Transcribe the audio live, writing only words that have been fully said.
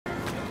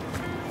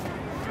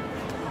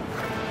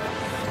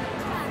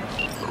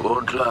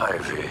Won't lie,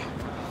 V.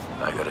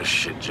 I got a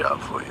shit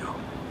job for you.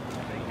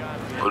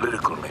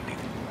 Political meeting.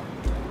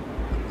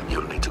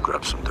 You'll need to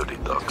grab some dirty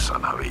docs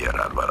on Javier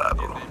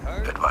Alvarado,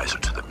 advisor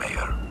to the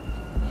mayor.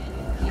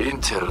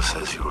 Intel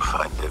says you'll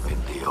find them in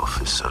the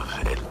office of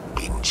El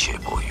Pinche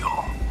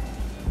Bollo.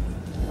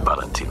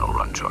 Valentino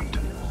run joint.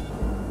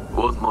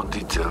 Want more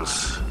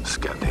details?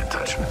 Scan the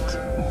attachment.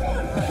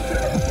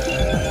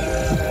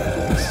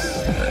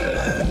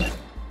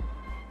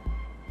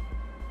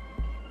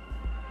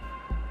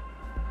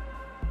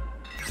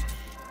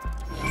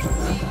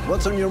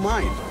 What's on your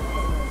mind?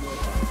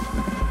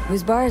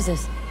 Whose bar is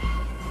this?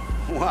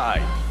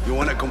 Why? You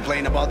want to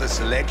complain about the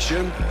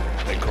selection?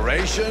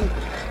 Decoration?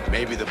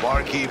 Maybe the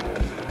barkeep?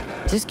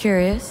 Just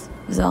curious,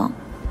 is all.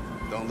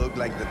 Don't look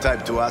like the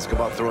type to ask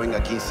about throwing a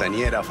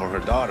quinceañera for her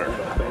daughter.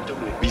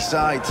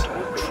 Besides,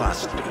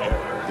 trust me,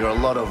 there are a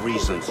lot of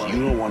reasons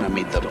you don't want to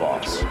meet the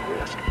boss.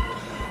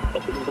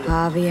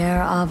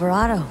 Javier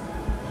Alvarado.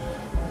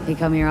 He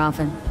come here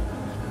often?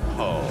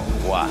 Oh,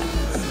 what?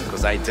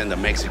 Because I attend a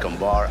Mexican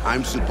bar,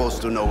 I'm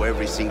supposed to know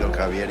every single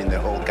Javier in the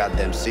whole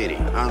goddamn city,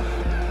 huh?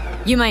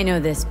 You might know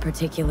this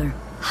particular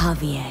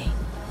Javier.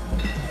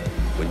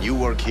 When you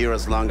work here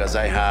as long as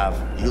I have,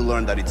 you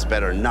learn that it's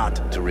better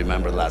not to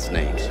remember last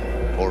names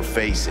or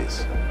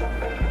faces.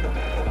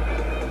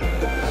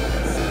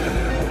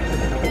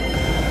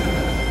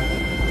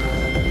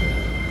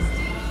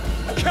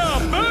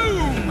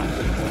 Kaboom!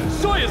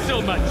 Soy es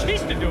el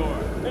machistador!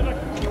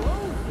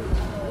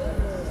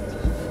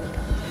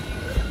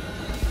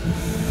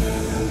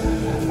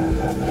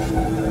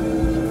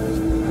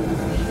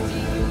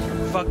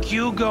 Fuck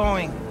you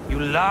going? You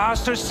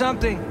lost or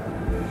something?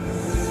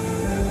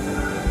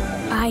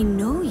 I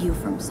know you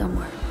from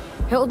somewhere.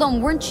 Hey, hold on,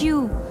 weren't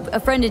you a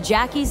friend of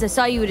Jackie's? I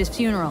saw you at his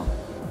funeral.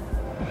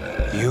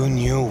 You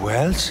knew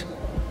Wells?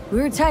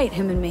 We were tight,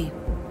 him and me.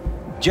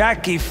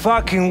 Jackie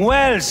fucking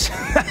Wells!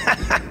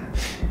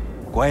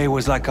 Guay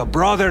was like a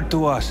brother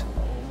to us.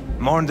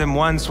 Mourned him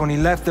once when he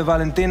left the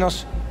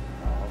Valentinos.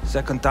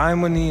 Second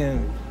time when he...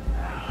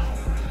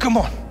 Come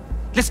on,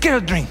 let's get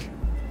a drink.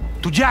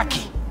 To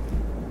Jackie.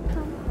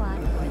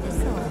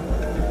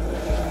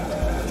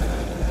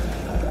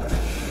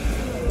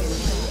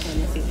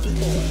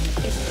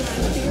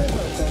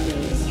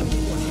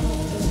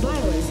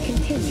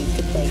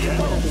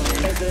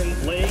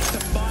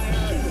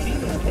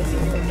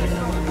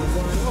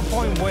 No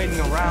point waiting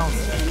around.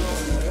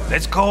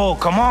 Let's go,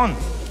 come on.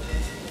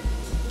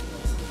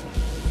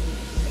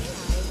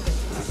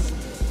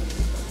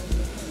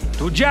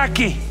 To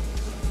Jackie.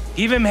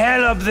 Give him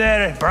hell up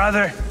there,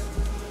 brother.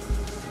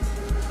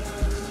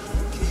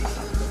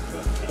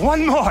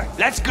 One more,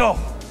 let's go.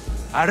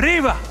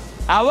 Arriba,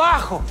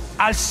 abajo,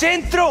 al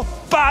centro,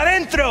 pa'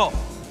 dentro.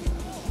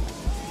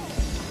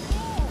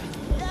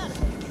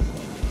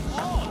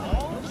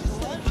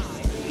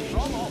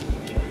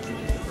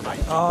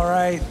 All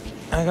right,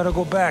 I gotta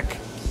go back.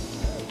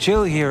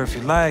 Chill here if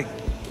you like,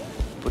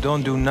 but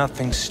don't do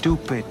nothing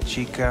stupid,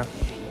 chica.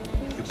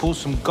 You pull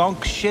some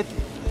gunk shit,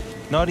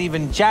 not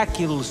even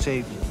Jackie will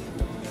save you.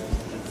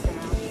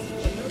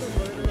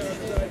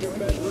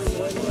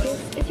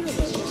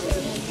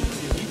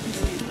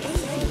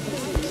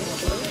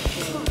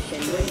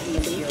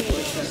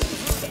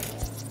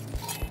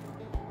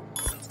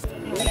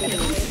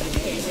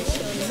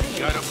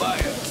 Gotta buy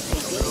it.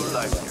 True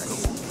life.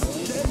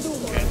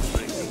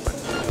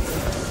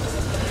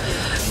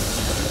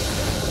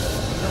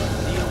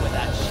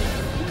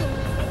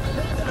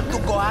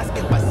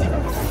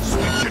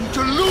 Switch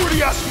into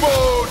Ludias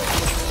mode!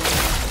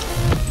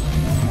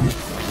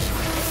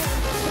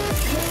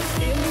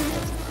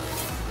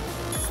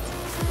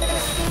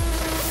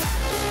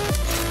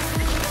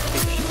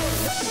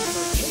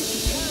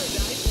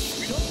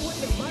 Don't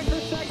wait a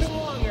microsecond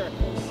longer.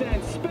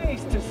 Send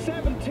space to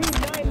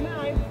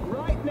 7299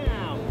 right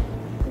now.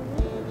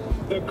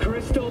 The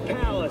Crystal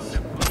Palace.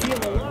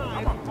 Feel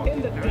alive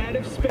in the dead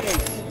of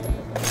space.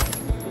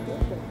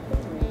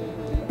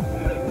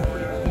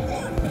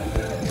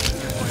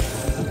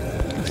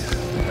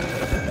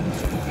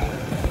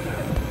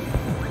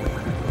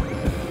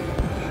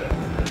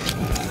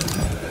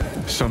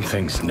 Some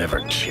things never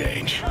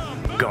change.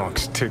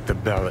 Gonks tick the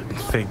ballot and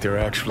think they're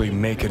actually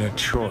making a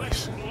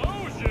choice.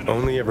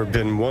 Only ever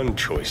been one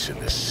choice in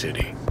this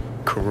city.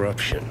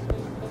 Corruption.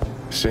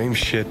 Same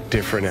shit,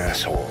 different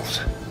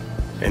assholes.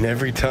 And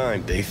every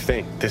time they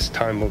think this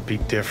time will be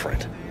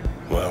different.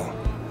 Well,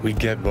 we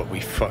get what we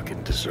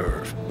fucking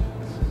deserve.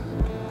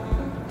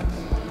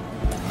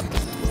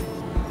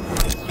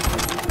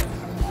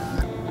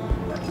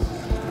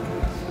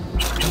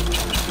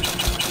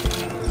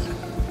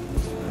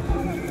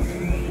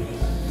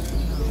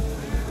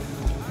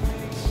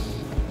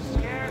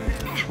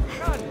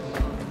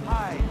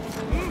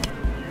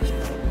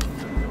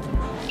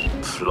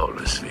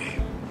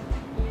 Flawlessly.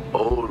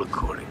 All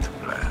according to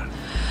plan.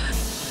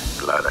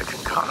 Glad I can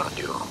count on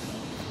you.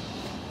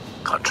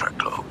 Contract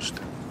closed.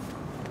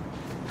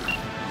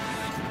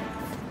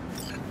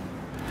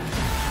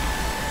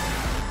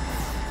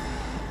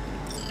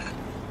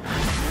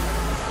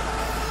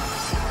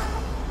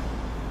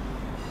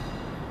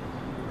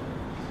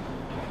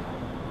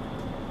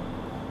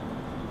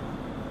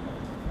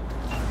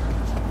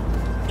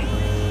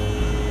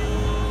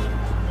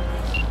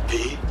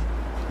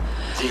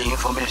 The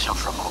information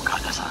from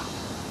Okada-san,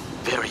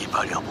 very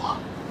valuable.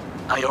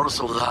 I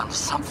also learned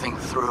something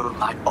through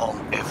my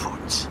own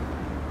efforts.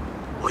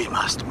 We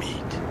must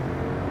meet.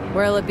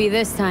 Where'll it be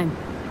this time?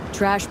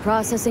 Trash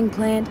processing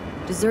plant?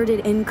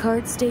 Deserted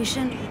in-cart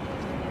station?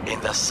 In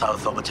the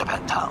south of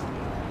Japantown,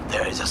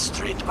 there is a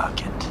street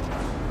market.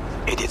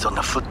 It is on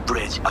a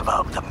footbridge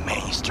above the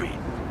main street.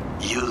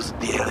 Use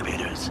the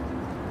elevators.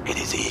 It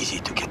is easy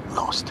to get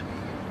lost.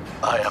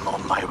 I am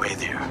on my way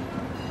there.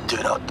 Do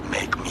not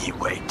make me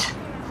wait.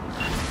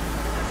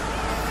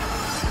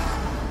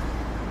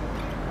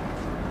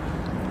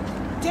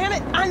 Damn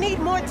it, I need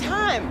more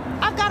time.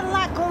 I've got a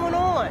lot going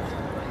on.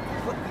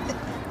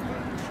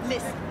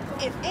 Listen,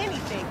 if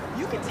anything,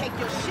 you can take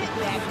your shit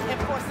back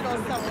and force it on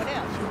someone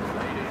else.